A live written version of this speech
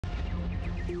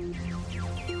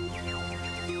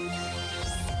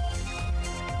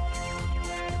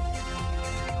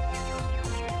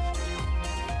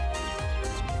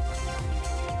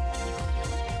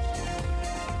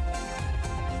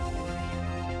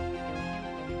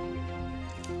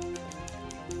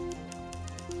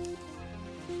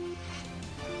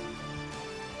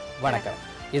வணக்கம்.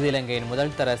 இது இலங்கையின்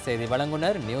முதல் தர செய்தி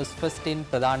வழங்குனர் நியூஸ்ஃபர்ஸ்டின்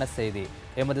பிரதான செய்தி.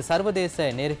 எமது சர்வதேச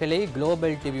நேர்களை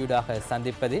குளோபல் டிவியூடாக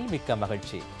சந்திப்பதில் மிக்க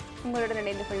மகிழ்ச்சி. உங்களுடன்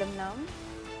இணைந்து கொள்ளும் நாம்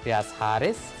பியாஸ்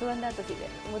ஹாரிஸ், சுவந்தா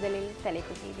துதிகர். முதலில்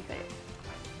தலைப்புச் செய்திகள்.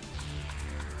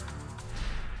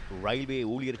 ரயில்வே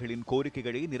ஊழியர்களின்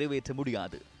கோரிக்கைகளை நிறைவேற்ற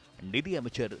முடியாது, நிதி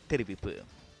அமைச்சர் தெரிவிப்பு.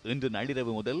 இன்று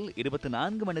நள்ளிரவு முதல்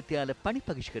 24 மணித்தியால பணி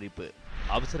பகிஷ்கரிப்பு.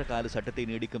 அவசர கால சட்டத்தை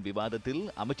நீடிக்கும் விவாதத்தில்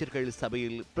அமைச்சர்கள்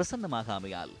சபையில்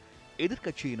பிரசன்னமாகாமையால்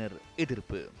எதிர்க்கட்சியினர்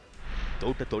எதிர்ப்பு.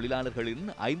 தோட்ட தொழிலாளர்களின்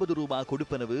 50 ரூபாய்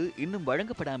கொடுப்பனவு இன்னும்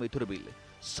வழங்கப்படாமை தொடர்பில்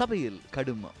சபையில்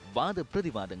கடும் வாத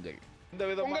பிரதிவாதங்கள்.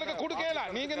 உங்களுக்கு கொடுக்கல,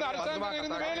 நீங்க இந்த அரசாங்கம்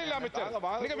இருந்து வேலை இல்ல அமைச்சர்,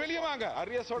 நீங்க வெளிய வாங்க.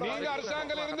 நீங்க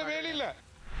அரசாங்கம் இருந்து வேலை இல்ல.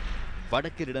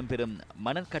 வடக்கில் இடம்பெறும்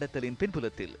மணற்கடத்தலின்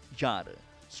பின்புலத்தில் யார்?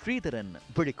 ஸ்ரீதரன்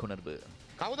விழிப்புணர்வு.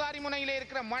 கௌதாரி முனையிலே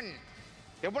இருக்கிற மண்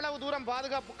எவ்வளவு தூரம்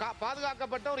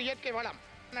பாதுகாக்கப்பட்ட ஒரு இயற்கை வளம்.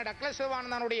 டக்ளஸ்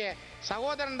சிவானந்தனுடைய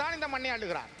சகோதரன் தான் இந்த மண்ணை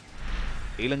ஆளுகிறார்.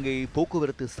 இலங்கை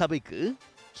போக்குவரத்து சபைக்கு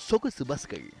சொகுசு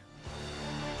பஸ்கள்.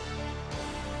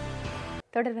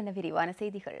 தொடர்பான விரிவான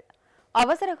செய்திகள்.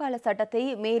 அவசரகால சட்டத்தை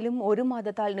மேலும் 1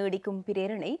 மாதத்தால் நீடிக்கும்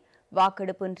பிரேரணை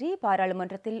வாக்கெடுப்பின்றி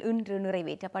பாராளுமன்றத்தில் இன்று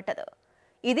நிறைவேற்றப்பட்டது.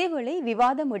 இதேவேளை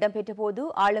விவாதம் இடம்பெற்ற போது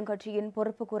ஆளுங்கட்சியின்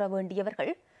பொறுப்பு கூற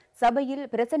வேண்டியவர்கள் சபையில்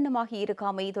பிரசன்னமாகி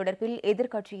இருக்காமை தொடர்பில்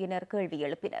எதிர்க்கட்சியினர் கேள்வி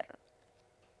எழுப்பினர்.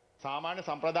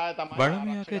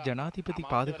 வழமையாக ஜனாதிபதி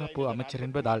பாதுகாப்பு அமைச்சர்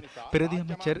என்பதால் பிரதி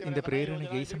அமைச்சர் இந்த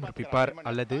பிரேரணையை சமர்ப்பிப்பார்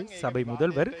அல்லது சபை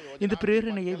முதல்வர் இந்த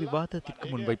பிரேரணையை விவாதத்திற்கு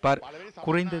முன்வைப்பார்.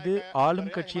 குறைந்தது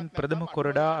ஆளும் கட்சியின் பிரதம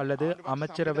கொறடா அல்லது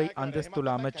அமைச்சரவை அந்தஸ்துள்ள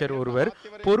அமைச்சர் ஒருவர்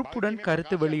பொறுப்புடன்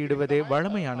கருத்து வெளியிடுவதே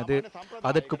வழமையானது.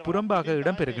 அதற்கு புறம்பாக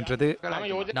இடம்பெறுகின்றது.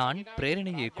 நான்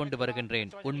பிரேரணையை கொண்டு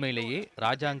வருகின்றேன். உண்மையிலேயே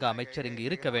ராஜாங்க அமைச்சர் இங்கு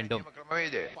இருக்க வேண்டும்.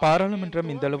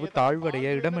 பாராளுமன்றம் இந்த அளவு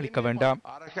தாழ்வடைய இடமளிக்க வேண்டாம்.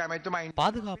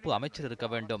 பாதுகாப்பு அமைச்சர் இருக்க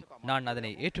வேண்டும். நான் அதனை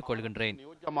ஏற்றுக்கொள்கின்றேன்.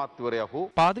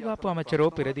 பாதுகாப்பு அமைச்சரோ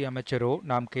பிரதி அமைச்சரோ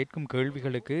நாம் கேட்கும்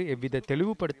கேள்விகளுக்கு எவ்வித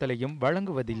தெளிவுபடுத்தலையும்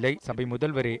வழங்குவதில்லை. சபை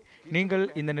முதல்வரே, நீங்கள்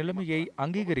இந்த நிலைமையை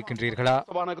அங்கீகரிக்கின்றீர்களா?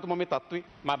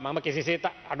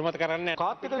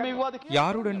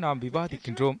 யாருடன் நாம்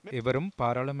விவாதிக்கின்றோம்? எவரும்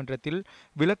பாராளுமன்றத்தில்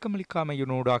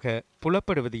விளக்கமளிக்காமையினூடாக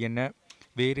புலப்படுவது என்ன?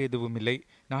 வேறு எதுவும் இல்லை.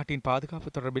 நாட்டின் பாதுகாப்பு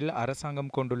தொடர்பில்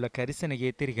அரசாங்கம் கொண்டுள்ள கரிசனையே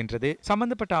தெரிகின்றது.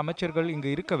 சம்பந்தப்பட்ட அமைச்சர்கள் இங்கு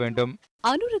இருக்க வேண்டும்.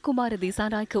 அனுரகுமார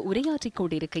திசாநாயக்க உரையாற்றிக்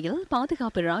கொண்டிருக்கையில்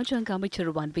பாதுகாப்பு ராஜாங்க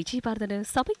அமைச்சர் விஜயவர்தன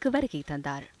சபைக்கு வருகை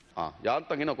தந்தார்.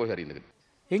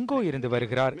 எங்கோ இருந்து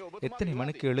வருகிறார்? எத்தனை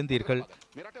மணிக்கு எழுந்தீர்கள்?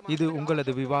 இது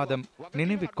உங்களது விவாதம்.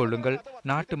 நினைவிற்கொள்ளுங்கள்,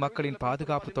 நாட்டு மக்களின்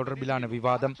பாதுகாப்பு தொடர்பிலான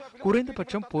விவாதம்.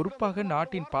 குறைந்தபட்சம் பொறுப்பாக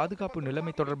நாட்டின் பாதுகாப்பு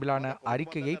நிலைமை தொடர்பிலான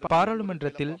அறிக்கையை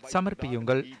பாராளுமன்றத்தில்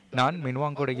சமர்ப்பியுங்கள். நான்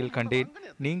மின்வாங்கொடையில் கண்டேன்,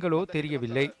 நீங்களோ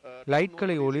தெரியவில்லை.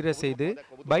 லைட்களை ஒளிர செய்து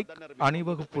பைக்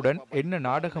அணிவகுப்புடன் என்ன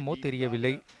நாடகமோ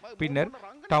தெரியவில்லை. பின்னர்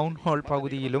டவுன் ஹால்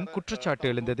பகுதியிலும் குற்றச்சாட்டு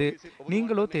எழுந்தது,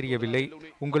 நீங்களோ தெரியவில்லை.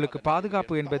 உங்களுக்கு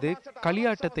பாதுகாப்பு என்பது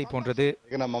களியாட்டத்தை போன்றது.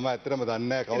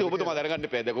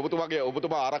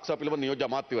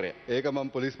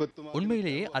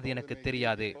 உண்மையிலேயே அது எனக்கு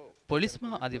தெரியாது.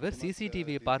 பொலிஸ்மா அதிபர்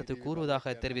சிசிடிவியை பார்த்து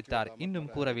கூறுவதாக தெரிவித்தார்.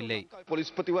 இன்னும் கூறவில்லை.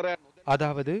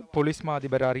 அதாவது பொலிஸ்மா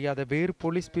அதிபர் அறியாத வேறு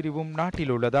போலீஸ் பிரிவும்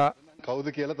நாட்டில் உள்ளதா?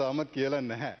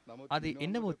 அது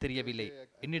என்னவோ தெரியவில்லை.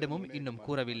 என்னிடமும் இன்னும்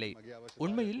கூறவில்லை.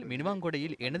 உண்மையில்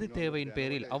மின்வாங்கொடையில் எனது தேவையின்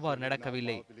பேரில் அவ்வாறு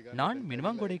நடக்கவில்லை. நான்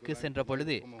மின்வாங்கொடைக்கு சென்ற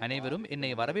பொழுது அனைவரும்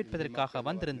என்னை வரவேற்பதற்காக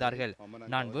வந்திருந்தார்கள்.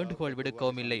 நான் வேண்டுகோள்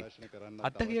விடுக்கவும் இல்லை.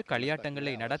 அத்தகைய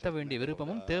களியாட்டங்களை நடத்த வேண்டிய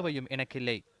விருப்பமும் தேவையும்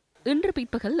எனக்கில்லை. இன்று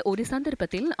பிற்பகல் ஒரு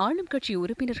சந்தர்ப்பத்தில் ஆளும் கட்சி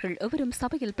உறுப்பினர்கள் எவரும்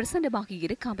சபையில் பிரசன்னமாகி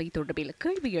இருக்காமை தொடர்பில்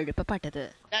கேள்வி எழுப்பப்பட்டது.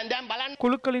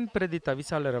 குழுக்களின் பிரதி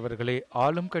தவிசாளர் அவர்களே,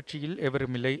 ஆளும் கட்சியில்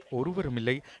எவருமில்லை,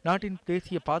 ஒருவருமில்லை. நாட்டின்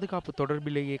தேசிய பாதுகாப்பு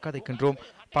தொடர்பிலேயே கதைக்கின்றோம்.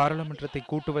 பாராளுமன்றத்தை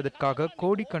கூட்டுவதற்காக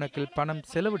கோடிக்கணக்கில் பணம்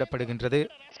செலவிடப்படுகின்றது.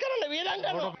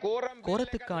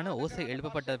 கோரத்துக்கான ஓசை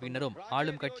எழுப்பப்பட்ட பின்னரும்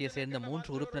ஆளும் கட்சியை சேர்ந்த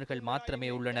 3 உறுப்பினர்கள் மாத்திரமே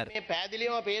உள்ளனர்.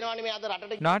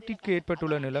 நாட்டிற்கு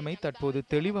ஏற்பட்டுள்ள நிலைமை தற்போது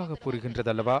தெளிவாக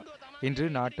புரிகின்றதல்லவா? இன்று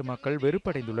நாட்டு மக்கள்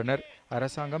வெறுப்படைந்துள்ளனர்.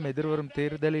 அரசாங்கம் எதிர்வரும்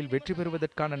தேர்தலில் வெற்றி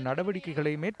பெறுவதற்கான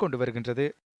நடவடிக்கைகளை மேற்கொண்டு வருகின்றது.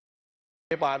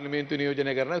 පාර්ලිමේන්තු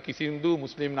නියෝජනය කරන කිසිදු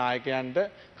මුස්ලිම් නායකයන්ට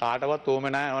කාටවත්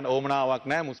ඕමනාවක්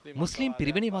නැහැ. முஸ்லிம்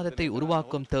பிரிவினைவாதத்தை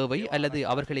உருவாக்கும் தேவை அல்லது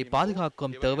அவர்களை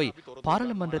பாதுகாக்கும் தேவை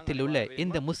பாராளுமன்றத்தில் உள்ள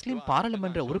இந்த முஸ்லிம்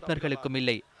பாராளுமன்ற உறுப்பினர்களுக்கும்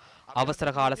இல்லை.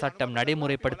 அவசரகால சட்டம்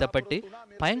நடைமுறைப்படுத்தப்பட்டு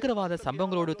பயங்கரவாத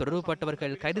சம்பவங்களோடு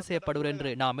தொடர்புபட்டவர்கள் கைது செய்யப்படுவர் என்று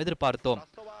நாம் எதிர்பார்த்தோம்.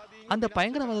 அந்த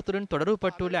பயங்கரவாதத்துடன்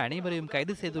தொடர்புபட்டுள்ள அனைவரையும்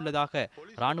கைது செய்துள்ளதாக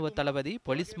ராணுவ தளபதி,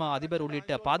 பொலிஸ்மா அதிபர்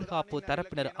உள்ளிட்ட பாதுகாப்பு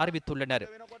தரப்பினர் அறிவித்துள்ளனர்.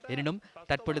 எனினும்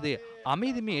தற்பொழுது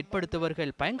அமைதிமை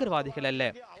ஏற்படுத்துவர்கள் பயங்கரவாதிகள் அல்ல.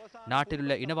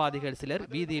 நாட்டிலுள்ள இனவாதிகள் சிலர்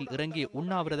வீதியில் இறங்கி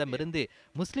உண்ணாவிரதம் இருந்து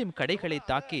முஸ்லிம் கடைகளை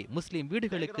தாக்கி முஸ்லிம்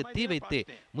வீடுகளுக்கு தீ வைத்து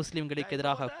முஸ்லிம்களுக்கு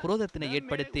எதிராக குரோதத்தினை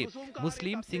ஏற்படுத்தி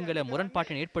முஸ்லிம் சிங்கள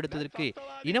முரண்பாட்டினை ஏற்படுத்துவதற்கு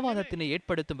இனவாதத்தினை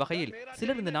ஏற்படுத்தும் வகையில்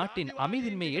சிலர் இந்த நாட்டின்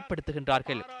அமைதியின்மையை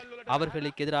ஏற்படுத்துகின்றார்கள்.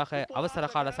 அவர்களுக்கு எதிராக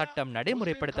அவசரகால சட்டம்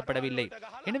நடைமுறைப்படுத்தப்படவில்லை.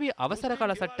 எனவே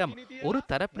அவசரகால சட்டம் ஒரு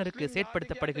தரப்பினருக்கு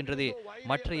செயற்படுத்தப்படுகின்றது,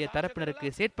 மற்றைய தரப்பினருக்கு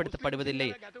செயற்படுத்தப்படுவதில்லை.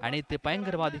 அனைத்து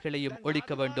பயங்கரவாதிகளையும்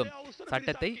ஒழிக்க வேண்டும்.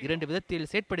 சட்டத்தை 2 விதத்தில்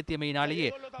செயற்படுத்தியமையினாலேயே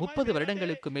 30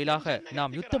 வருடங்களுக்கு மேலாக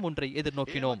நாம் யுத்தம் ஒன்றை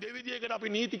எதிர்நோக்கினோம்.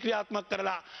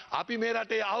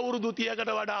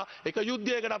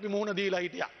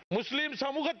 முஸ்லிம்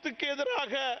சமூகத்துக்கு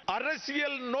எதிராக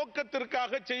அரசியல்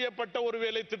நோக்கத்திற்காக செய்யப்பட்ட ஒரு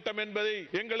வேலை திட்டம் என்பதை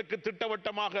எங்களுக்கு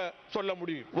திட்டவட்டமாக சொல்ல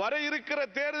முடியும். வர இருக்கிற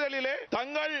தேர்தலிலே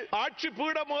தங்கள் ஆட்சி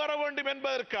பீடம் ஏற வேண்டும்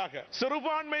என்பதற்காக,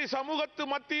 சிறுபான்மை சமூகத்து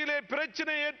மத்தியிலே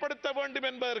பிரச்சனை ஏற்படுத்த வேண்டும்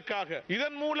என்பதற்காக,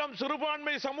 இதன் மூலம்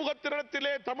சிறுபான்மை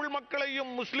சமூகத்தினத்திலே தமிழ்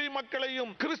மக்களையும் முஸ்லிம்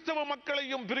மக்களையும் கிறிஸ்தவ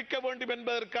மக்களையும் பிரிக்க வேண்டும்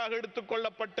என்பதற்காக எடுத்துக்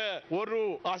கொள்ளப்பட்ட ஒரு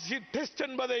அசிட் டெஸ்ட்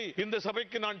என்பதை இந்த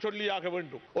சபைக்கு நான் சொல்லியாக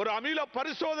வேண்டும். ஒரு அமில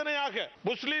பரிசோதனையாக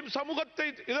முஸ்லிம் சமூகத்தை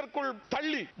இதற்குள்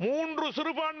தள்ளி 3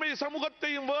 சிறுபான்மை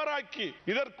சமூகத்தையும் வேறாக்கி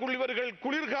இதற்குள் இவர்கள்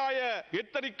குளிர்காய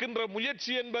எத்தனிக்கின்ற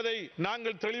முயற்சி என்பதை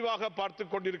நாங்கள் தெளிவாக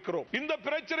பார்த்துக் கொண்டிருக்கிறோம். இந்த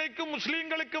பிரச்சனைக்கும்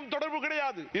முஸ்லிம்களுக்கும் தொடர்பு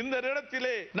கிடையாது. இந்த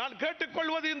நேரத்திலே நான்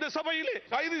கேட்டுக்கொள்வது, இந்த சபையிலே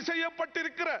கைது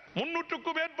செய்யப்பட்டிருக்கிற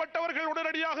 300க்கும் மேற்பட்டவர்கள்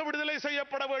உடனடியாக விடுதலை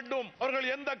செய்யப்பட வேண்டும். அவர்கள்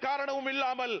எந்த காரணமும்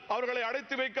இல்லாமல் அவர்களை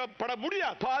அடைத்து வைக்கப்பட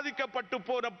முடியாது. பாதிக்கப்பட்டு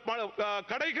போன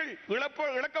கடைகள்,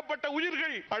 இழக்கப்பட்ட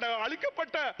உயிர்கள்,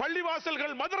 அளிக்கப்பட்ட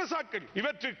பள்ளிவாசல்கள், மதரசாக்கள்,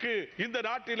 இவற்றுக்கு இந்த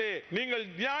நாட்டிலே நீங்கள்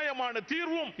நியாயமான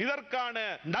தீர்வும் இதற்கான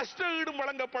நஷ்ட ஈடும்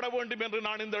வழங்கப்பட வேண்டும் என்று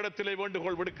நான் இந்த இடத்திலே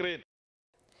வேண்டுகோள் விடுக்கிறேன்.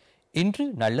 இன்று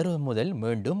நள்ளிரவு முதல்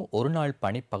மீண்டும் ஒருநாள்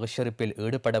பணி பகிஷ்கரிப்பில்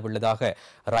ஈடுபடவுள்ளதாக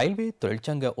ரயில்வே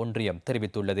தொழிற்சங்க ஒன்றியம்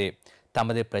தெரிவித்துள்ளது.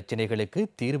 தமது பிரச்சினைகளுக்கு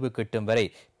தீர்வு கிட்டும் வரை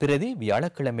பிரதி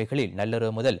வியாழக்கிழமைகளில்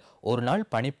நள்ளிரவு முதல் ஒருநாள்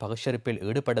பணி பகிஷ்கரிப்பில்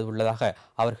ஈடுபடவுள்ளதாக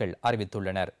அவர்கள்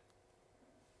அறிவித்துள்ளனர்.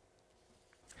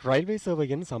 ரயில்வே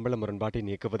சேவையின் சம்பள முரண்பாட்டை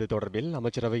நீக்குவது தொடர்பில்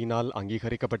அமைச்சரவையினால்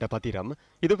அங்கீகரிக்கப்பட்ட பத்திரம்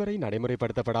இதுவரை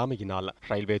நடைமுறைப்படுத்தப்படாமையினால்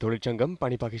ரயில்வே தொழிற்சங்கம்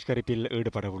பணி பகிஷ்கரிப்பில்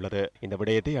ஈடுபட உள்ளது. இந்த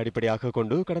விடயத்தை அடிப்படையாக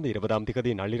கொண்டு கடந்த 20ஆம்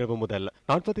தேதி நள்ளிரவு முதல்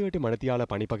 48 மணித்தியால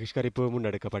பணி பகிஷ்கரிப்பு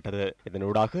முன்னெடுக்கப்பட்டது.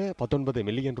 இதனூடாக 19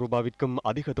 மில்லியன் ரூபாவிற்கும்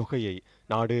அதிக தொகையை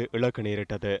நாடு இழக்க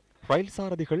நேரிட்டது. ரயில்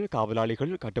சாரதிகள்,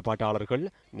 காவலாளிகள், கட்டுப்பாட்டாளர்கள்,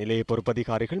 நிலைய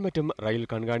பொறுப்பதிகாரிகள் மற்றும் ரயில்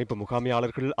கண்காணிப்பு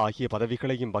முகாமையாளர்கள் ஆகிய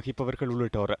பதவிகளையும் வகிப்பவர்கள்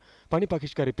உள்ளிட்டோர் பணி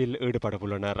பகிஷ்கரிப்பில் ஈடுபட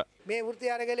உள்ளனர்.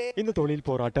 இந்த தொழில்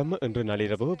போராட்டம் இன்று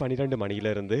நள்ளிரவு 12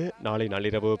 மணியிலிருந்து நாளை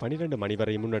நள்ளிரவு 12 மணி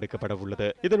வரை முன்னெடுக்கப்பட உள்ளது.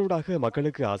 இதனூடாக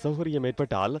மக்களுக்கு அசௌகரியம்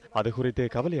ஏற்பட்டால் அது குறித்து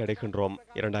கவலை அடைகின்றோம்.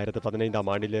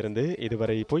 2015ஆம் ஆண்டிலிருந்து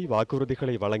இதுவரை பொய்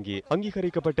வாக்குறுதிகளை வழங்கி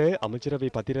அங்கீகரிக்கப்பட்ட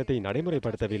அமைச்சரவை பத்திரத்தை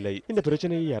நடைமுறைப்படுத்தவில்லை. இந்த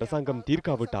பிரச்சனையை அரசாங்கம்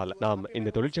தீர்க்காவிட்டால் நாம்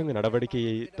இந்த தொழிற்சங்க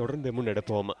நடவடிக்கையை தொடர்ந்து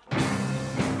முன்னெடுப்போம்.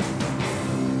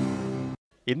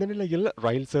 இந்த நிலையில்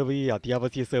ரயில் சேவையை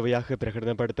அத்தியாவசிய சேவையாக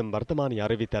பிரகடனப்படுத்தும் வர்த்தமானி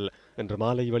அறிவித்தல் இன்று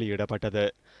மாலை வெளியிடப்பட்டது.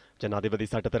 ஜனாதிபதி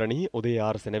சட்டத்தரணி உதய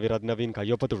ஆர் செனவிரத்னவின்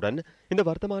கையொப்பத்துடன் இந்த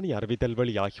வர்த்தமானி அறிவித்தல்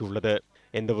வெளியாகியுள்ளது.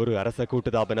 எந்தவொரு அரச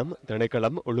கூட்டுத்தாபனம்,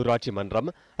 திணைக்களம், உள்ளூராட்சி மன்றம்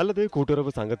அல்லது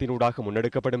கூட்டுறவு சங்கத்தினூடாக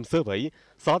முன்னெடுக்கப்படும் சேவை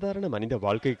சாதாரண மனித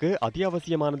வாழ்க்கைக்கு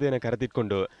அத்தியாவசியமானது என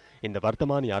கருத்திற்கொண்டு இந்த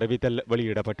வர்த்தமானி அறிவித்தல்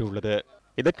வெளியிடப்பட்டுள்ளது.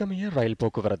 இதற்கமைய ரயில்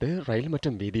போக்குவரத்து, ரயில்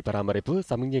மற்றும் வீதி பராமரிப்பு,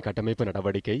 சமிக்ஞை கட்டமைப்பு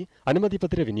நடவடிக்கை, அனுமதி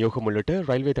பத்திர விநியோகம் உள்ளிட்ட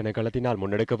ரயில்வே திணைக்களத்தினால்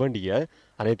முன்னெடுக்க வேண்டிய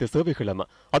அனைத்து சேவைகளும்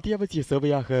அத்தியாவசிய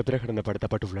சேவையாக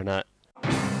பிரகடனப்படுத்தப்பட்டுள்ளன.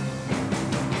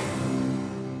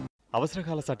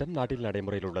 அவசரகால சட்டம் நாட்டில்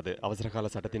நடைமுறையில் உள்ளது. அவசரகால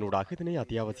சட்டத்தினூடாக இதனை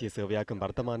அத்தியாவசிய சேவையாக்கும்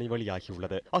வர்த்தமானி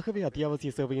வெளியாகியுள்ளது. ஆகவே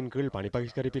அத்தியாவசிய சேவையின் கீழ் பணி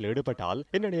பகிஷ்கரிப்பில் ஈடுபட்டால்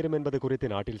என்ன நேரும் என்பது குறித்து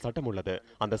நாட்டில் சட்டம் உள்ளது.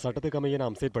 அந்த சட்டத்துக்கு அமைய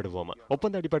நாம் செயற்படுவோம்.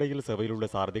 ஒப்பந்த அடிப்படையில் சேவையில் உள்ள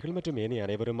சாரதிகள் மற்றும் ஏனைய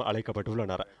அனைவரும்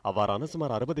அழைக்கப்பட்டுள்ளனர். அவ்வாறான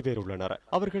சுமார் 60 பேர் உள்ளனர்.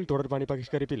 அவர்கள் தொடர் பணி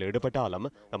பகிஷ்கரிப்பில் ஈடுபட்டாலும்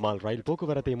நம்மால் ரயில்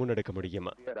போக்குவரத்தை முன்னெடுக்க முடியும்.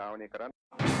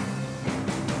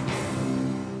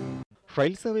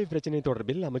 ரயில் சேவை பிரச்சினை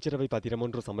தொடர்பில் அமைச்சரவை பத்திரம்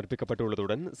ஒன்று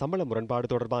சமர்ப்பிக்கப்பட்டுள்ளதுடன் சம்பள முரண்பாடு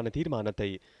தொடர்பான தீர்மானத்தை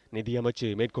நிதியமைச்சு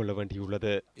மேற்கொள்ள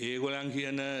வேண்டியுள்ளது.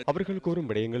 அவர்கள் கூறும்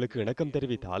விடயங்களுக்கு இணக்கம்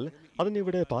தெரிவித்தால் அதனை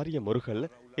விட பாரிய முறுகல்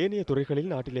ஏனைய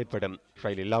துறைகளில் நாட்டில் ஏற்படும்.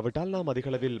 ரயில் இல்லாவிட்டால் நாம்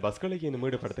அதிகளவில் பஸ்களை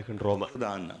ஈடுபடுத்துகின்றோம்.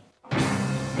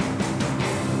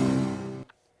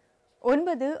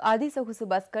 9 அதிசொகுசு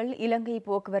பஸ்கள் இலங்கை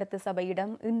போக்குவரத்து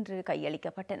சபையிடம் இன்று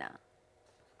கையளிக்கப்பட்டன.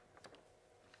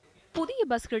 புதிய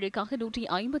பஸ்களுக்காக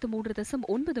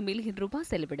 153.9 மில்லியன் ரூபாய்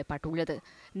செலவிடப்பட்டுள்ளது.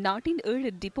 நாட்டின்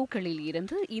 7 டிப்போக்களில்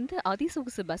இருந்து இந்த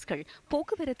அதிசொகுசு பஸ்கள்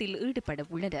போக்குவரத்தில் ஈடுபட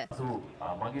உள்ளன.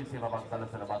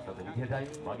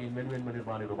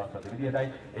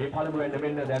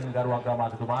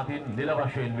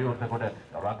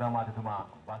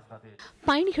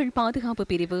 பயணிகள் பாதுகாப்பு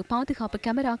பிரிவு, பாதுகாப்பு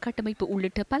கேமரா கட்டமைப்பு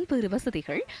உள்ளிட்ட பல்வேறு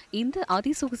வசதிகள் இந்த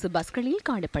அதிசொகுசு பஸ்களில்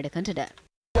காணப்படுகின்றன.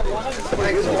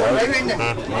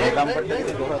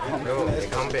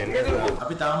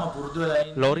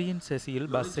 லோரியன் செசியில்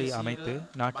பஸ்ஸை அமைத்து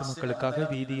நாட்டு மக்களுக்காக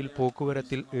வீதியில்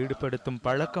போக்குவரத்தில் ஈடுபடுத்தும்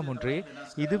பழக்கம் ஒன்றே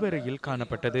இதுவரையில்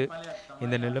காணப்பட்டது.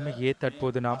 இந்த நிலைமையே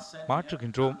தற்போது நாம்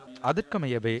மாற்றுகின்றோம்.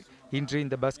 அதற்கமையவே இன்று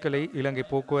இந்த பஸ்களை இலங்கை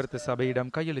போக்குவரத்து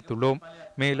சபையிடம் கையளித்துள்ளோம்.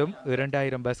 மேலும்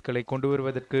 2000 பஸ்களை கொண்டு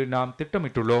வருவதற்கு நாம்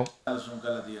திட்டமிட்டுள்ளோம்.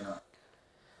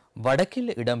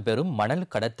 வடக்கில் இடம்பெறும் மணல்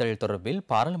கடத்தல் தொடர்பில்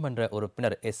பாராளுமன்ற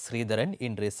உறுப்பினர் எஸ். ஸ்ரீதரன்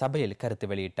இன்று சபையில் கருத்து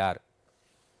வெளியிட்டார்.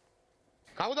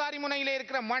 கௌதாரி முனையிலே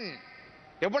இருக்கிற மண்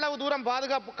எவ்வளவு தூரம்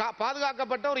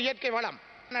பாதுகாக்கப்பட்ட ஒரு இயற்கை வளம்.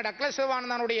 டக்ளஸ்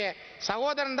சிவானந்தானுடைய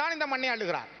சகோதரன் தான் இந்த மண்ணை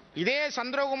அள்ளுகிறார். இதே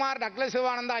சந்திரகுமார் டக்ளஸ்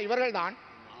சிவானந்தா இவர்கள் தான்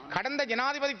கடந்த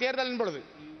ஜனாதிபதி தேர்தலின் பொழுது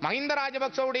மஹிந்த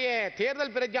ராஜபக்சவுடைய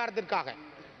தேர்தல் பிரச்சாரத்திற்காக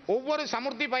ஒவ்வொரு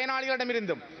சமுர்த்தி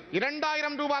பயனாளிகளிடமிருந்தும்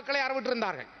 2000 ரூபாய்களை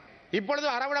அறவிட்டிருந்தார்கள். இப்பொழுது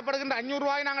அறவிடப்படுகின்ற 500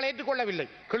 ரூபாயை நாங்கள் ஏற்றுக்கொள்ளவில்லை.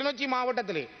 கிளிநொச்சி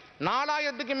மாவட்டத்திலே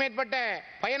 4000க்கும் மேற்பட்ட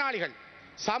பயனாளிகள்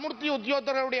சமுர்த்தி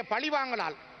உத்தியோகத்தர்களுடைய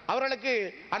பழிவாங்கலால் அவர்களுக்கு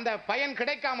அந்த பயன்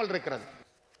கிடைக்காமல் இருக்கிறது.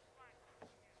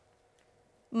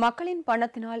 மக்களின்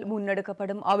பணத்தினால்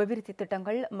முன்னெடுக்கப்படும் அபிவிருத்தி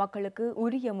திட்டங்கள் மக்களுக்கு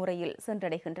உரிய முறையில்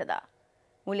சென்றடைகின்றதா?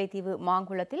 முல்லைத்தீவு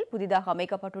மாங்குளத்தில் புதிதாக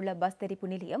அமைக்கப்பட்டுள்ள பஸ் தெரிப்பு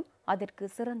நிலையம் அதற்கு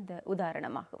சிறந்த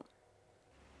உதாரணமாகும்.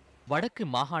 வடக்கு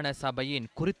மாகாண சபையின்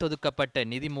குறித்தொதுக்கப்பட்ட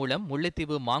நிதி மூலம்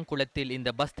முல்லைத்தீவு மாங்குளத்தில் இந்த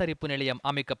பஸ் தரிப்பு நிலையம்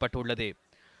அமைக்கப்பட்டுள்ளது.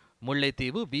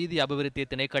 முல்லைத்தீவு வீதி அபிவிருத்தி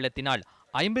திணைக்களத்தினால்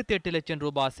 58 லட்சம்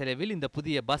ரூபாய் செலவில் இந்த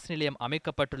புதிய பஸ் நிலையம்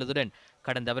அமைக்கப்பட்டுள்ளதுடன்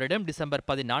கடந்த வருடம் டிசம்பர்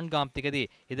 14ஆம் தேதி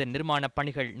இதன் நிர்மாணப்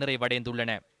பணிகள்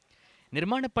நிறைவடைந்துள்ளன.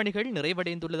 நிர்மாணப் பணிகள்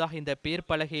நிறைவடைந்துள்ளதாக இந்த பேர்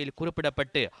பலகையில்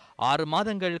குறிப்பிடப்பட்டு 6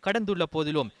 மாதங்கள் கடந்துள்ள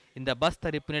போதிலும் இந்த பஸ்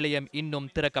தரிப்பு நிலையம்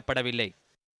இன்னும் திறக்கப்படவில்லை.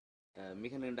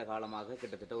 மிக நீண்ட காலமாக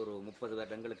கிட்டத்தட்ட ஒரு 30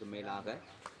 வருடங்களுக்கு மேலாக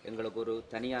எங்களுக்கு ஒரு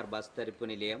தனியார் பஸ் தரிப்பு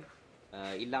நிலையம்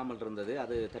இல்லாமல் இருந்தது.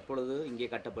 அது தற்பொழுது இங்கே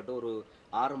கட்டப்பட்டு ஒரு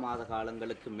 6 மாத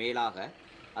காலங்களுக்கு மேலாக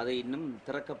அது இன்னும்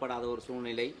திறக்கப்படாத ஒரு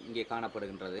சூழ்நிலை இங்கே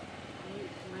காணப்படுகின்றது.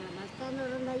 பஸ் ஸ்டாண்ட்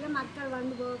இருந்தாலும் மக்கள்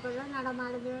வந்து போகல,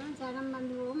 நடமாடுகிறோம், சனம்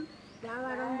வந்து போகும்,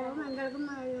 வியாபாரம் போகும், எங்களுக்கும்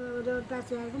ஒரு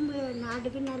பசியாகும்,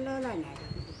 நாட்டுக்கு நல்லதானே.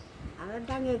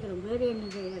 அதைத்தான் கேட்குறோம், வேறு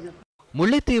என்ன செய்யணும்?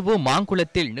 முல்லைத்தீவு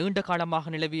மாங்குளத்தில் நீண்ட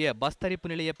காலமாக நிலவிய பஸ் தரிப்பு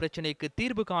நிலைய பிரச்சினைக்கு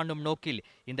தீர்வு காணும் நோக்கில்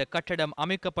இந்த கட்டடம்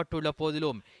அமைக்கப்பட்டுள்ள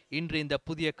போதிலும் இன்று இந்த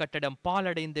புதிய கட்டடம்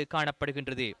பாழடைந்து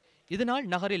காணப்படுகின்றது. இதனால்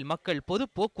நகரில் மக்கள் பொது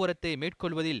போக்குவரத்தை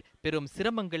மேற்கொள்வதில் பெரும்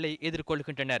சிரமங்களை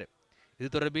எதிர்கொள்கின்றனர். இது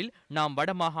தொடர்பில் நாம்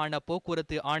வடமாகாண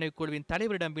போக்குவரத்து ஆணைக்குழுவின்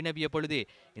தலைவரிடம் வினவிய பொழுது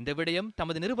இந்த விடயம்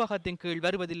தமது நிர்வாகத்தின் கீழ்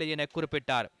வருவதில்லை என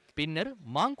குறிப்பிட்டார். பின்னர்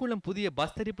மாங்குளம் புதிய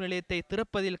பஸ் தரிப்பு நிலையத்தை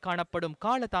திறப்பதில் காணப்படும்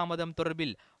காலதாமதம்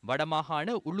தொடர்பில் வடமாகாண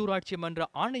உள்ளூராட்சி மன்ற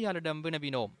ஆணையாளரிடம்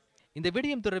வினவினோம். இந்த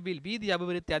விடயம் தொடர்பில் வீதி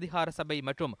அபிவிருத்தி அதிகார சபை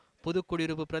மற்றும்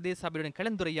புதுக்குடியிருப்பு பிரதேச சபையுடன்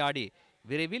கலந்துரையாடி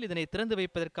விரைவில் இதனை திறந்து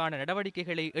வைப்பதற்கான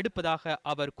நடவடிக்கைகளை எடுப்பதாக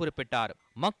அவர் குறிப்பிட்டார்.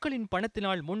 மக்களின்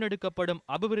பணத்தினால் முன்னெடுக்கப்படும்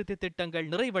அபிவிருத்தி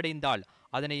திட்டங்கள் நிறைவடைந்தால்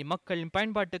அதனை மக்களின்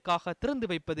பயன்பாட்டுக்காக திறந்து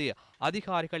வைப்பது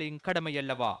அதிகாரிகளின் கடமை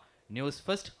அல்லவா? நியூஸ்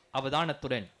ஃபர்ஸ்ட்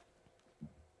அவதானத்துடன்.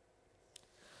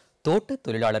 தோட்ட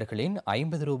தொழிலாளர்களின்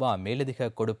 50 ரூபாய் மேலதிக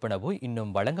கொடுப்பனவு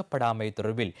இன்னும் வழங்கப்படாமை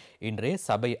தொடர்பில் இன்றைய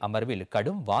சபை அமர்வில்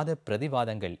கடும் வாத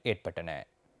பிரதிவாதங்கள் ஏற்பட்டன.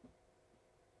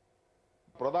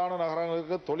 பிரதான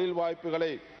நகரங்களுக்கு தொழில்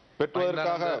வாய்ப்புகளை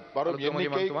பெற்றுவதற்காக வரும்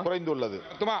எண்ணிக்கை குறைந்துள்ளது.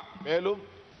 மேலும்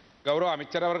கௌரவ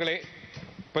அமைச்சர் அவர்களே,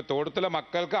 இப்ப தோட்டத்துல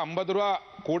மக்களுக்கு 50 ரூபா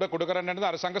கூட கொடுக்கறேன்னு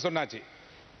அரசாங்கம் சொன்னாச்சு.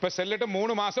 இப்ப செல்லிட்டு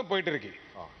 3 மாசம் போயிட்டு இருக்கு.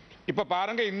 இப்ப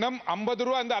பாருங்க, இன்னும் 50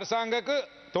 ரூபா இந்த அரசாங்கத்துக்கு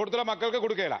தோட்டத்துல மக்களுக்கு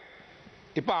கொடுக்கலாம்.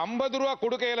 இப்ப 50 ரூபா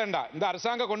கொடுக்கலண்டா இந்த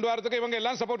அரசாங்கம் கொண்டு வரதுக்கு இவங்க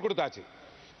எல்லாம் சப்போர்ட் கொடுத்தாச்சு.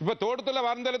 இப்ப தோட்டத்துல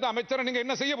வந்தெழுத்து அமைச்சர் நீங்க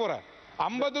என்ன செய்ய போற?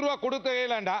 50 ரூபா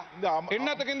கொடுக்கலண்டா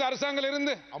என்னத்துக்கு இந்த அரசாங்கம்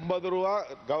இருந்து 50 ரூபா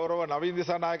கௌரவ நவீன்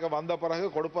திசாநாயக்க வந்த பிறகு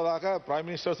கொடுப்பதாக பிரைம்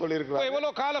மினிஸ்டர் சொல்லி இருக்கிறார்.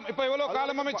 எவ்வளவு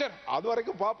காலம் அமைச்சர்? அது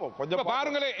வரைக்கும் பாப்போம், கொஞ்சம்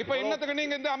பாருங்களே. இப்ப என்னத்துக்கு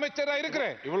நீங்க இந்த அமைச்சரா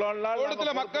இருக்கிறேன்? இவ்வளவு நாள்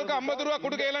தோட்டத்துல மக்களுக்கு 50 ரூபா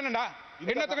கொடுக்கலண்டா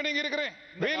என்னத்துக்கு நீங்க இருக்கிறேன்?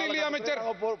 வேலை இல்லையா அமைச்சர்?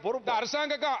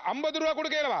 அரசாங்கக்கு 50 ரூபா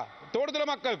கொடுக்கலவா தோட்டத்துல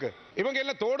மக்களுக்கு? இவங்க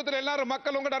எல்லாம் தோட்டத்துல எல்லாரும்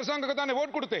மக்கள் உங்க அரசாங்கத்துக்கு தானே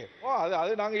ஓட் கொடுத்து.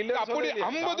 அது நாங்க இல்ல அப்படி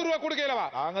 50 ரூபா கொடுக்கலவா?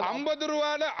 50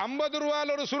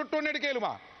 ரூபால ஒரு சுருட்டு ஒண்ணு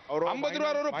எடுக்கலுமா? 50 ரூபா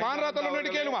ஒரு பான்ராத்தல் ஒண்ணு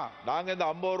எடுக்கலுமா? நாங்க இந்த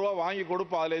 50 ரூபா வாங்கி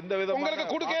கொடுப்போம். அதுல எந்த விதமான உங்களுக்கு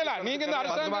கொடுக்கல. நீங்க இந்த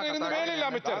அரசாங்கம் இருந்து வேலை இல்ல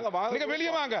அமைச்சர், நீங்க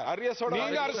வெளியே வாங்க.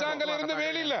 நீங்க அரசாங்கம் இருந்து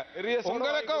வேலை இல்ல.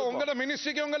 உங்களுக்கு உங்களோட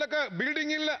மினிஸ்ட்ரிக்கு உங்களுக்கு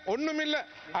பில்டிங் இல்ல, ஒண்ணும் இல்ல.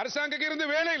 அரசாங்கத்துக்கு இருந்து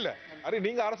வேலை இல்ல. அரே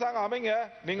நீங்க அரசாங்கம் அமைங்க,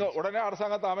 நீங்க உடனே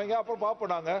அரசாங்கத்தை அமைங்க, அப்புறம்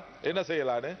பாப்போம் நாங்க என்ன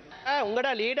செய்யலான்னு. உங்களோட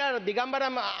லீடர்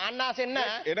திகம்பரம் அண்ணாஸ் என்ன?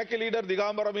 எனக்கு லீடர்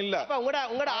திகம்பரம் இல்ல.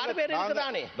 உங்களோட 6 பேர்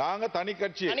இருக்குதானே? நாங்க தனி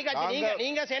கட்சி.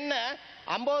 நீங்க சென்ன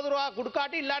 50 ரூபா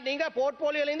குடுக்காட்டி இல்ல நீங்க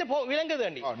போர்ட்போலியோல இருந்து விளங்குது.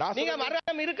 நீங்க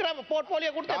மரம் இருக்கிற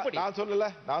போர்ட்போலியோ கொடுத்து எப்படி? நான் சொல்லல.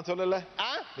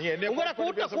 நீங்க என்ன உங்களோட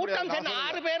கூட்டம் சென்ன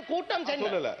 6 பேர் கூட்டம் சென்ன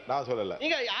சொல்லல. நான் சொல்லல.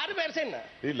 நீங்க 6 பேர் சென்ன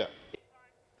இல்ல.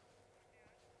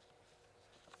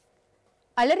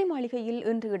 அலரி மாளிகையில்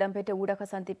இன்று இடம்பெற்ற ஊடக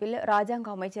சந்திப்பில் ராஜாங்க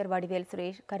அமைச்சர் வடிவேல்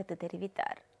சுரேஷ் கருத்து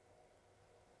தெரிவித்தார்.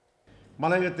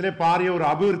 மலையகத்திலே பாரிய ஒரு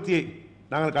அபிவிருத்தியை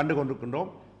நாங்கள் கண்டு கொண்டிருக்கின்றோம்.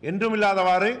 என்றும்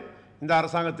இல்லாதவாறு இந்த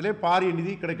அரசாங்கத்திலே பாரிய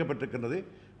நிதி கிடைக்கப்பட்டிருக்கின்றது.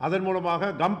 அதன்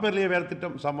மூலமாக கம்பெர்லிய வேலை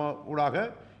திட்டம் ஊடாக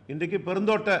இன்றைக்கு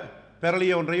பெருந்தோட்ட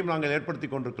பெரளிய ஒன்றையும் நாங்கள் ஏற்படுத்தி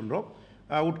கொண்டிருக்கின்றோம்.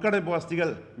 உட்கட்டமைப்பு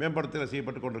வசதிகள் மேம்படுத்தல்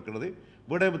செய்யப்பட்டு கொண்டிருக்கிறது.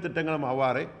 வீடமைப்பு திட்டங்களும்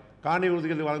அவ்வாறே காணி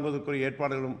உறுதிகள் வழங்குவதற்குரிய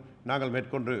ஏற்பாடுகளும் நாங்கள்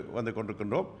மேற்கொண்டு வந்து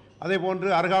கொண்டிருக்கின்றோம். அதே போன்று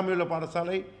அருகாமையுள்ள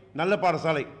பாடசாலை நல்ல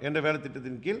பாடசாலை என்ற வேலை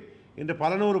திட்டத்தின் கீழ் இன்று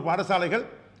பல நூறு பாடசாலைகள்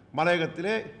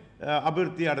மலையகத்திலே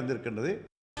அபிவிருத்தி அடைந்திருக்கின்றது.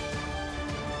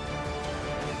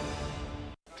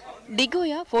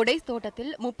 டிகோயா ஃபோடைஸ்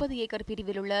தோட்டத்தில் 30 ஏக்கர்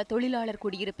பிரிவில் உள்ள தொழிலாளர்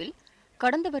குடியிருப்பில்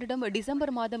கடந்த வருடம்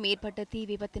டிசம்பர் மாதம் ஏற்பட்ட தீ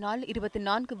விபத்தினால்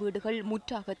 24 வீடுகள்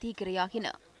முற்றாக தீக்கிரையாகின.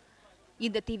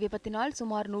 இந்த தீ விபத்தினால்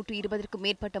சுமார் 120க்கும்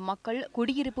மேற்பட்ட மக்கள்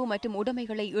குடியிருப்பு மற்றும்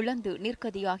உடைமைகளை இழந்து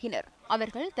நிர்கதியாகினர்.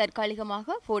 அவர்கள்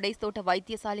தற்காலிகமாக ஃபோடைஸ் தோட்ட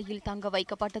வைத்தியசாலையில் தங்க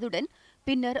வைக்கப்பட்டதுடன்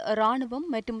பின்னர் இராணுவம்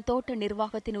மற்றும் தோட்ட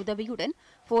நிர்வாகத்தின் உதவியுடன்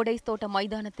ஃபோடைஸ் தோட்ட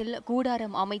மைதானத்தில்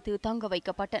கூடாரம் அமைத்து தங்க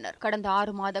வைக்கப்பட்டனர். கடந்த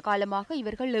 6 மாத காலமாக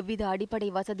இவர்கள் எவ்வித அடிப்படை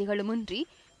வசதிகளுமின்றி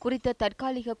குறித்த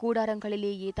தற்காலிக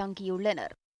கூடாரங்களிலேயே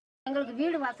தங்கியுள்ளனர். எங்களுக்கு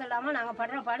வீடு வாசல் இல்லாமல் நாங்கள்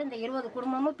படுற பாடு இந்த 20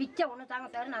 குடும்பமும் பிச்சை ஒன்று தாங்க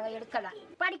சார். நாங்கள் எடுக்கலை.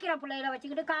 படிக்கிற பிள்ளைகளை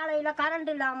வச்சுக்கிட்டு காலையில் கரண்ட்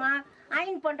இல்லாமல்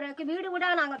அயன் பண்ணுறதுக்கு வீடு விட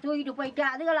நாங்கள் தூக்கிட்டு போயிட்டு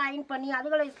அதுகளை அயன் பண்ணி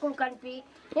அதுகளை ஸ்கூலுக்கு அனுப்பி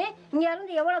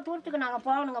இங்கேருந்து எவ்வளோ தூரத்துக்கு நாங்கள்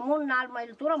போகணுங்க. 3-4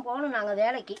 மைல் தூரம் போகணும் நாங்கள்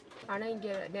வேலைக்கு. ஆனால்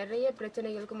இங்கே நிறைய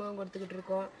பிரச்சனைகளுக்கு முகம் கொடுத்துக்கிட்டு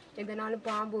இருக்கோம். எந்த நாளும்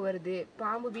பாம்பு வருது,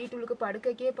 பாம்பு வீட்டுக்கு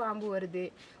படுக்கைக்கே பாம்பு வருது,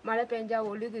 மழை பெஞ்சா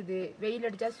ஒழுகுது, வெயில்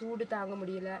அடித்தா சூடு தாங்க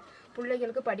முடியல,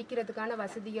 பிள்ளைகளுக்கு படிக்கிறதுக்கான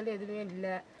வசதிகள் எதுவுமே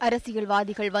இல்லை.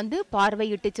 அரசியல்வாதிகள் வந்து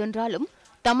பார்வையிட்டு சென்றாலும்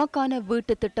தமக்கான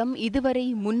வீட்டு திட்டம் இதுவரை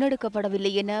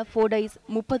முன்னெடுக்கப்படவில்லை என ஃபோடைஸ்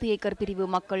 30 ஏக்கர் பிரிவு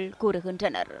மக்கள்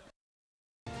கூறுகின்றனர்.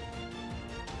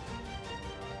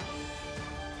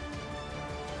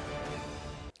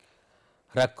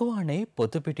 ரக்குவானை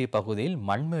பொத்துப்பிட்டி பகுதியில்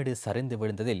மண்மேடு சரிந்து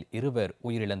விழுந்ததில் 2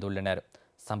 உயிரிழந்துள்ளனர்.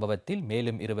 சம்பவத்தில்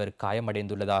மேலும் 2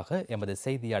 காயமடைந்துள்ளதாக எமது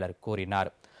செய்தியாளர்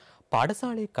கூறினார்.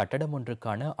 பாடசாலை கட்டடம்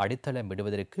ஒன்றுக்கான அடித்தளம்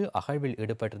விடுவதற்கு அகழ்வில்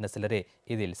ஈடுபட்டிருந்த சிலரே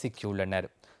இதில் சிக்கியுள்ளனர்.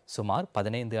 சுமார்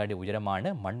 15 அடி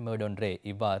உயரமான மண்மேடொன்றே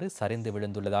இவ்வாறு சரிந்து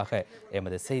விழுந்துள்ளதாக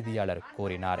எமது செய்தியாளர்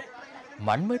கூறினார்.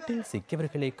 மண்மேட்டில்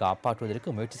சிக்கியவர்களை காப்பாற்றுவதற்கு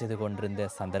முயற்சி செய்து கொண்டிருந்த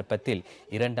சந்தர்ப்பத்தில்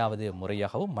 2வது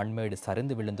முறையாகவும் மண்மேடு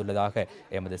சரிந்து விழுந்துள்ளதாக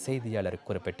எமது செய்தியாளர்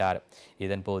குறிப்பிட்டார்.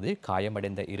 இதன்போது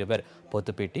காயமடைந்த 2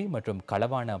 பொத்துப்பிட்டி மற்றும்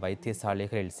களவான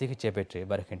வைத்தியசாலைகளில் சிகிச்சை பெற்று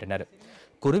வருகின்றனர்.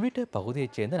 குறிப்பிட்ட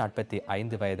பகுதியைச் சேர்ந்த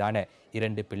 45 வயதான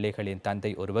 2 பிள்ளைகளின்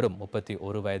தந்தை ஒருவரும்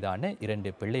 31 வயதான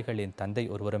 2 பிள்ளைகளின் தந்தை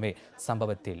ஒருவருமே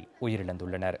சம்பவத்தில்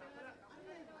உயிரிழந்துள்ளனர்.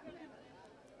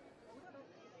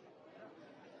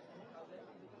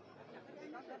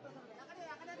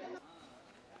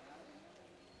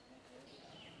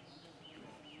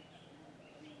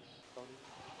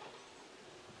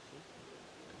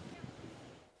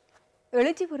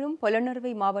 எழுச்சிபுரம் பொலனறுவை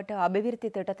மாவட்ட அபிவிருத்தி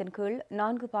திட்டத்தின் கீழ்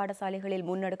 4 பாடசாலைகளில்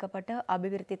முன்னெடுக்கப்பட்ட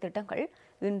அபிவிருத்தி திட்டங்கள்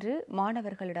இன்று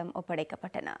மாணவர்களிடம்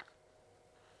ஒப்படைக்கப்பட்டன.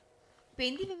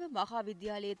 பெந்திவெவ மகா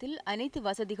வித்தியாலயத்தில் அனைத்து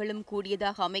வசதிகளும்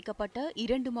கூடியதாக அமைக்கப்பட்ட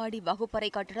 2 மாடி வகுப்பறை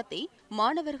கட்டடத்தை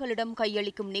மாணவர்களிடம்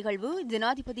கையளிக்கும் நிகழ்வு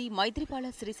ஜனாதிபதி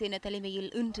மைத்ரிபால சிறிசேன தலைமையில்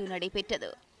இன்று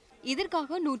நடைபெற்றது.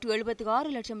 இதற்காக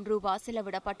 176 லட்சம் ரூபாய்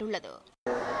செலவிடப்பட்டுள்ளது.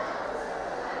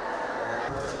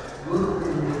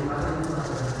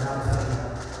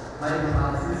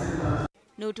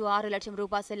 106 லட்சம்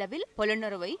ரூபாய் செலவில்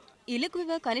பொலனறுவை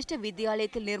இலக்குவ கனிஷ்ட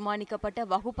வித்தியாலயத்தில் நிர்மாணிக்கப்பட்ட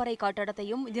வகுப்பறை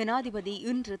கட்டடத்தையும் ஜனாதிபதி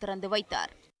இன்று திறந்து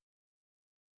வைத்தார்.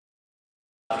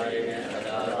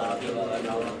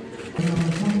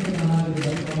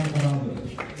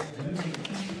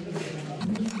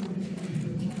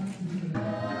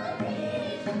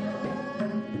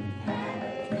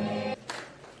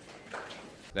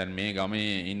 දැන් මේ ගමේ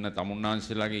ඉන්න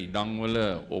තමුන්නාන්සේලාගේ ඉඩම් වල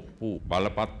ඔප්පු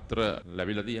බලපත්‍ර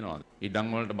ලැබිලා තියෙනවද? ඉඩම්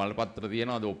වලට බලපත්‍ර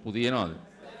තියෙනවද? ඔප්පු තියෙනවද?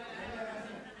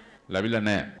 ලැබිලා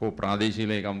නැහැ. කො ප්‍රාදේශීය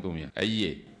ලේකම්තුමිය. ඇයි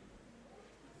ඒ?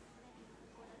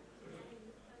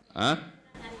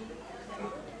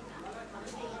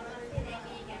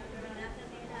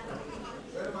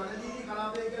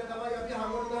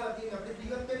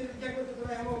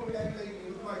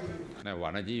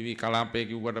 වනජීවී කලාපය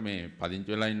කිව්වට මේ පදිංචි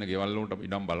වෙලා ඉන්න ගෙවල් වලට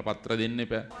ඉඩම් බලපත්‍ර දෙන්න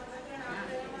එපා.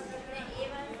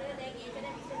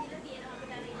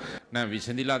 නෑ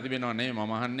විසඳිලා තිබෙනවා නේ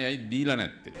මම අහන්නේ ඇයි දීලා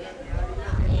නැත්තේ?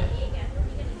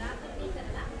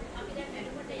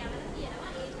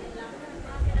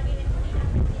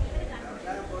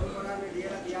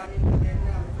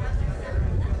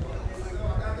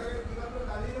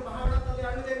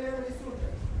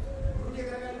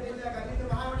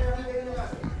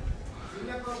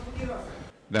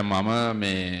 දැන් මම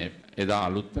මේ එදා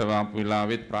අලුත් ආපු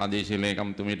වෙලාවෙත් ප්‍රාදේශීය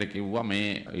ලේකම්තුමියට කිව්වා මේ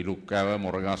ඉරුක්කැව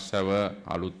මොරගස්සව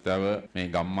අලුත්ඇව මේ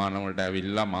ගම්මාන වලට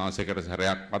ඇවිල්ලා මාසෙකට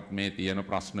සැරයක්වත් මේ තියෙන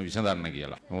ප්‍රශ්න විසඳන්න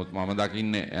කියලා. නමුත් මම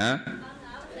දකින්නේ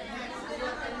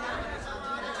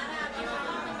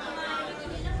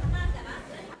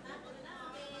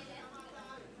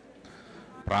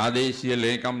ප්‍රාදේශීය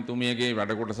ලේකම්තුමියගේ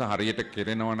වැඩ කොටස හරියට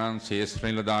කෙරෙනවා නම් ශේෂ්ත්‍ර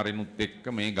නිලධාරීනුත් එක්ක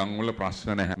මේ ගම්වල ප්‍රශ්න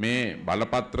නැහැ. මේ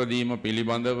බලපත්‍ර දීම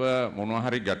පිළිබඳව මොනවා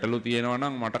හරි ගැටලු තියෙනවා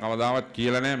නම් මට කවදාවත්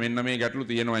කියලා නැහැ මෙන්න මේ ගැටලු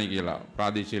තියෙනවායි කියලා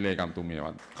ප්‍රාදේශීය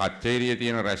ලේකම්තුමියවත්. කච්චේරියේ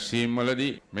තියෙන රැස්වීම්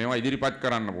වලදී මේවා ඉදිරිපත්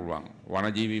කරන්න පුළුවන්.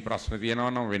 වනජීවී ප්‍රශ්න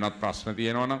තියෙනවා නම් වෙනත් ප්‍රශ්න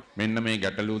තියෙනවා නම් මෙන්න මේ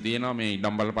ගැටලු තියෙනවා මේ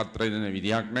ඉඩම් බලපත්‍ර දෙන්න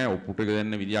විදියක් නැහැ ඔප්පු ටික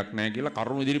දෙන්න විදියක් නැහැ කියලා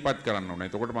කරුණු ඉදිරිපත් කරන්න ඕනේ.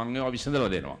 එතකොට මම ඒවා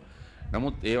විසඳලා දෙනවා.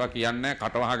 නමුත් ඒවා කියන්නේ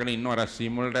කටවහගෙන ඉන්නව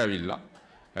රැස්වීම් වලට ඇවිල්ලා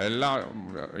එල්ලා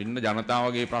ඉන්න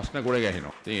ජනතාවගේ ප්‍රශ්න ගොඩ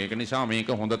ගැහෙනවා. ඉතින් ඒක නිසා මේක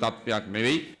හොඳ තත්ත්වයක්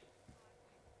නෙවෙයි.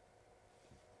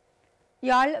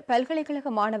 யாழ்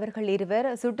பல்கலைக்கழக மாணவர்கள்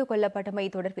இருவர் சுட்டுக் கொல்லப்பட்டமை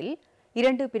தொடர்பில்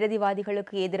 2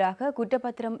 பிரதிவாதிகளுக்கு எதிராக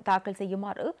குற்றப்பத்திரம் தாக்கல்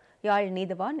செய்யுமாறு யாழ்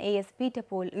நீதவான் ஏஎஸ் பீட்டர்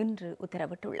போல் இன்று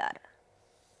உத்தரவிட்டுள்ளார்.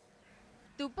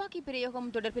 துப்பாக்கி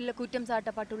பிரயோகம் தொடர்பில் குற்றம்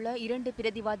சாட்டப்பட்டுள்ள 2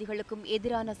 பிரதிவாதிகளுக்கும்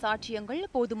எதிரான சாட்சியங்கள்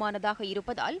போதுமானதாக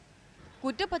இருப்பதால்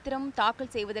குற்றப்பத்திரம்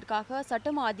தாக்கல் செய்வதற்காக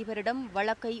சட்டமா அதிபரிடம்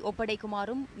வழக்கை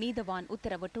ஒப்படைக்குமாறும் நீதவான்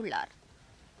உத்தரவிட்டுள்ளார்.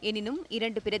 எனினும்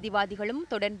 2 பிரதிவாதிகளும்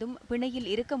தொடர்ந்தும் பிணையில்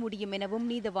இருக்க முடியும் எனவும்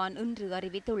நீதவான் இன்று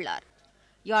அறிவித்துள்ளார்.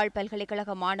 யாழ்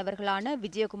பல்கலைக்கழக மாணவர்களான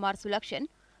விஜயகுமார் சுலக்ஷன்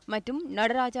மற்றும்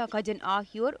நடராஜா கஜன்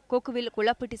ஆகியோர் கொக்குவில்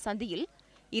குளப்பிட்டி சந்தியில்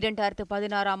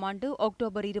 2016ஆம் ஆண்டு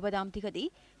அக்டோபர் 20ஆம் திகதி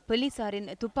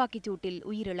போலீசாரின் துப்பாக்கிச் சூட்டில்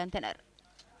உயிரிழந்தனர்.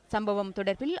 சம்பவம்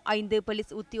தொடர்பில் 5 போலீஸ்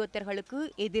உத்தியோகத்தர்களுக்கு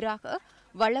எதிராக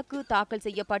வழக்கு தாக்கல்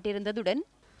செய்யப்பட்டிருந்ததுடன்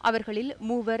அவர்களில்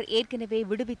 3 ஏற்கனவே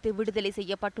விடுதலை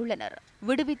செய்யப்பட்டுள்ளனர்.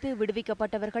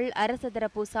 விடுவிக்கப்பட்டவர்கள் அரசு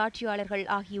தரப்பு சாட்சியாளர்கள்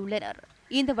ஆகியுள்ளனர்.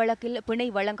 இந்த வழக்கில் பிணை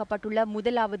வழங்கப்பட்டுள்ள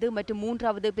 1வது மற்றும்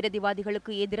 3வது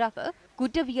பிரதிவாதிகளுக்கு எதிராக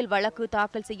குற்றவியல் வழக்கு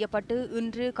தாக்கல் செய்யப்பட்டு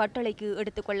இன்று கட்டளைக்கு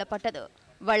எடுத்துக் கொள்ளப்பட்டது.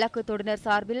 வழக்கு தொடுநர்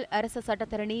சார்பில் அரசு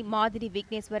சட்டத்தரணி மாதிரி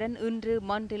விக்னேஸ்வரன் இன்று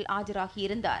மன்றில்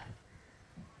ஆஜராகியிருந்தார்.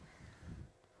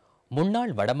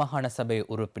 முன்னாள் வடமாகாண சபை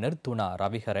உறுப்பினர் துணா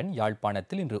ரவிகரன்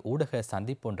யாழ்ப்பாணத்தில் இன்று ஊடக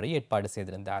சந்திப்பொன்றை ஏற்பாடு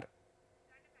செய்திருந்தார்.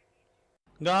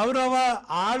 கௌரவ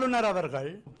ஆளுநர் அவர்கள்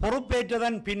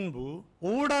பொறுப்பேற்றதன் பின்பு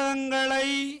ஊடகங்களை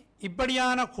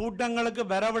இப்படியான கூட்டங்களுக்கு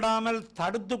வரவிடாமல்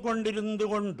தடுத்து கொண்டிருந்து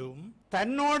கொண்டும்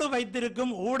தன்னோடு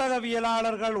வைத்திருக்கும்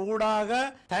ஊடகவியலாளர்கள் ஊடாக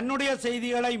தன்னுடைய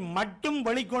செய்திகளை மட்டும்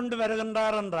வெளிக்கொண்டு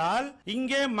வருகின்றார் என்றால்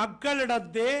இங்கே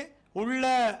மக்களிடத்தே உள்ள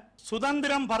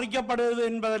சுதந்திரம் பறிக்கப்படுவது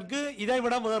என்பதற்கு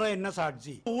இதைவிட வேற என்ன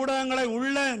சாட்சி? ஊடகங்களை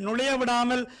உள்ள நுழைய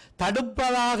விடாமல்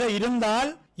தடுப்பதாக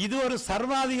இருந்தால் இது ஒரு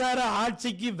சர்வாதிகார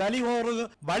ஆட்சிக்கு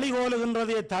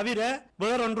வழிகோலுகின்றதே தவிர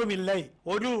வேறொன்றும் இல்லை.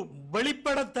 ஒரு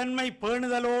வெளிப்படைத்தன்மை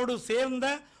பேணுதலோடு சேர்ந்த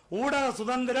ஊடக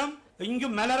சுதந்திரம் இங்கு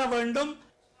மலர வேண்டும்.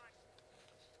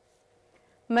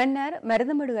 மன்னார்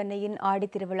மருதமடு அன்னையின்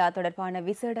ஆடித் திருவிழா தொடர்பான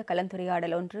விசேட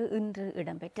கலந்துரையாடல் ஒன்று இன்று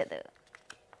இடம்பெற்றது.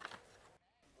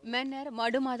 மன்னார்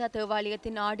மடுமாதா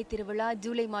தேவாலயத்தின் ஆடி திருவிழா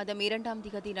ஜூலை மாதம் 2ஆம்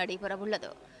திகதி நடைபெறவுள்ளது.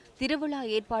 திருவிழா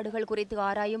ஏற்பாடுகள் குறித்து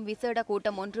ஆராயும் விசேட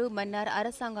கூட்டம் ஒன்று மன்னார்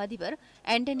அரசாங்க அதிபர்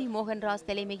ஆண்டனி மோகன்ராஜ்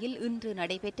தலைமையில் இன்று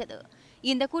நடைபெற்றது.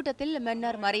 இந்த கூட்டத்தில்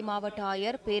மன்னார் மறைமாவட்ட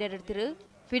ஆயர் பேரரர் திரு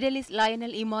பிடலிஸ்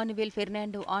லயனல் இமானுவேல்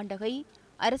பெர்னாண்டோ ஆண்டகை,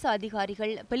 அரசு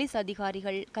அதிகாரிகள், போலீஸ்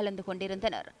அதிகாரிகள் கலந்து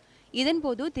கொண்டிருந்தனர்.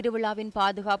 இதன்போது திருவிழாவின்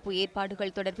பாதுகாப்பு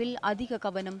ஏற்பாடுகள் தொடர்பில் அதிக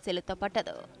கவனம்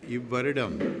செலுத்தப்பட்டது.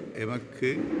 இவ்வருடம்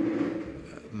எமக்கு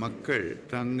மக்கள்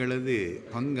தங்களது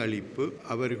பங்களிப்பு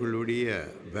அவர்களுடைய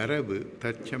வரவு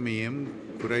தற்சமயம்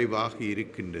குறைவாக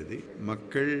இருக்கின்றது.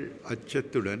 மக்கள்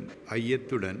அச்சத்துடன்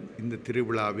ஐயத்துடன் இந்த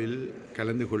திருவிழாவில்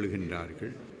கலந்து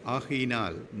கொள்கின்றார்கள்.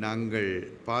 ஆகையினால் நாங்கள்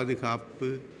பாதுகாப்பு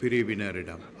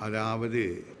பிரிவினரிடம், அதாவது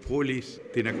போலீஸ்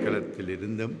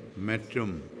திணைக்களத்திலிருந்தும்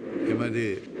மற்றும் எமது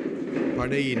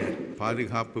படையினர்,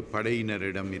 பாதுகாப்பு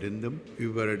படையினரிடம் இருந்தும்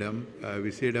இவரிடம்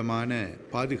விசேடமான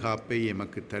பாதுகாப்பை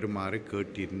எமக்கு தருமாறு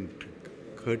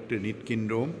கேட்டு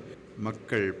நிற்கின்றோம்.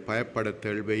 மக்கள் பயப்பட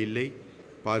தேவையில்லை.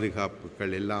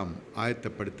 பாதுகாப்புகள் எல்லாம்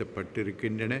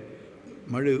ஆயத்தப்படுத்தப்பட்டிருக்கின்றன.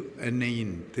 மடு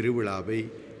அன்னையின் திருவிழாவை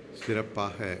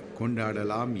சிறப்பாக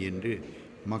கொண்டாடலாம் என்று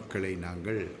மக்களை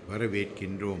நாங்கள்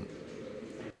வரவேற்கின்றோம்.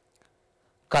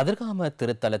 கதிர்காம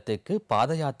திருத்தலத்துக்கு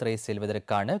பாத யாத்திரை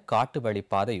செல்வதற்கான காட்டு வழி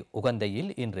பாதை உகந்தையில்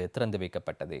இன்று திறந்து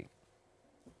வைக்கப்பட்டது.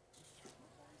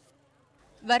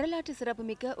 வரலாற்று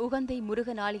சிறப்புமிக்க உகந்தை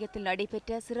முருகன் ஆலயத்தில்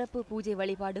நடைபெற்ற சிறப்பு பூஜை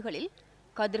வழிபாடுகளில்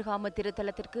கதிர்காம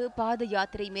திருத்தலத்திற்கு பாத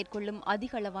யாத்திரை மேற்கொள்ளும்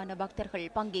அதிக அளவான பக்தர்கள்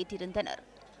பங்கேற்றிருந்தனர்.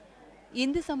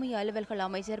 இந்து சமய அலுவல்கள்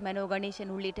அமைச்சர் மனோ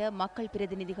கணேசன் உள்ளிட்ட மக்கள்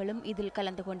பிரதிநிதிகளும் இதில்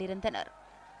கலந்து கொண்டிருந்தனர்.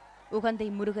 உகந்தை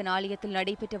முருகன் ஆலயத்தில்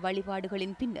நடைபெற்ற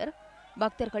வழிபாடுகளின் பின்னர்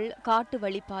பக்தர்கள் காட்டு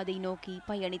வழிப்பாதை நோக்கி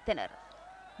பயணித்தனர்.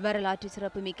 வரலாற்று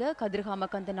சிறப்புமிக்க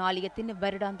கதிர்காமகந்தன் ஆலயத்தின்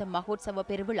வருடாந்த மகோத்சவ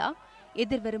பெருவிழா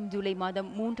எதிர்வரும் ஜூலை மாதம்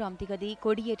 3ஆம் திகதி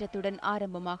கொடியேற்றத்துடன்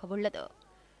ஆரம்பமாக உள்ளது.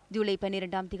 ஜூலை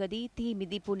 12ஆம் திகதி தீ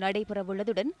மிதிப்பு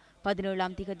நடைபெறவுள்ளதுடன்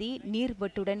 17ஆம் திகதி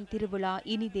நீர்வெட்டுடன் திருவிழா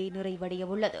இனிதே நிறைவடைய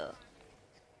உள்ளது.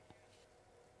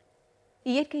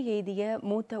 இயற்கை எய்திய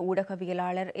மூத்த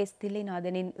ஊடகவியலாளர் எஸ்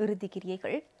தில்லைநாதனின் இறுதிக்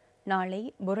கிரியைகள் நாளை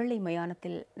பொருளை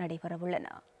மயானத்தில் நடைபெறவுள்ளன.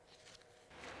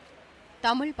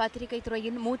 தமிழ் பத்திரிகை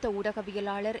துறையின் மூத்த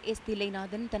ஊடகவியலாளர் எஸ்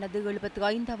தில்லைநாதன் தனது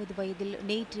 75வது வயதில்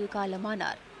நேற்று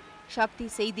காலமானார். சக்தி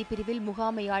செய்தி பிரிவில்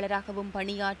முகாமையாளராகவும்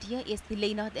பணியாற்றிய எஸ்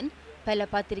தில்லைநாதன் பல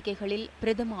பத்திரிகைகளில்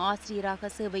பிரதம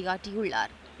ஆசிரியராக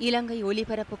சேவையாற்றியுள்ளார். இலங்கை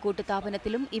ஒலிபரப்பு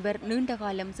கூட்டுத்தாபனத்திலும் இவர்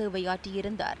நீண்டகாலம்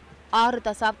சேவையாற்றியிருந்தார். 6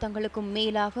 தசாப்தங்களுக்கும்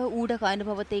மேலாக ஊடக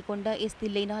அனுபவத்தை கொண்ட எஸ்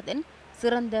தில்லைநாதன்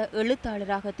சிறந்த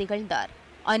எழுத்தாளராக திகழ்ந்தார்.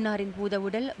 அன்னாரின்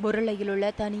பூதவுடல் பொருளையிலுள்ள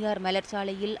தனியார்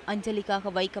மலர்ச்சாலையில்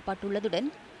அஞ்சலிக்காக வைக்கப்பட்டுள்ளதுடன்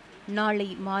நாளை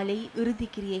மாலை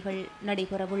இறுதிக் கிரியைகள்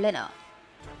நடைபெறவுள்ளன.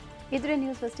 இத்துடன்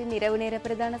நியூஸ் ஃபர்ஸ்டின் இரவு நேர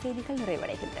பிரதான செய்திகள்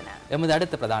நிறைவடைகின்றன. எமது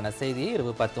அடுத்த பிரதான செய்தியை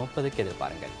இரவு 10:30க்கு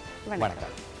எதிர்பாருங்கள்.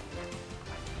 வணக்கம்.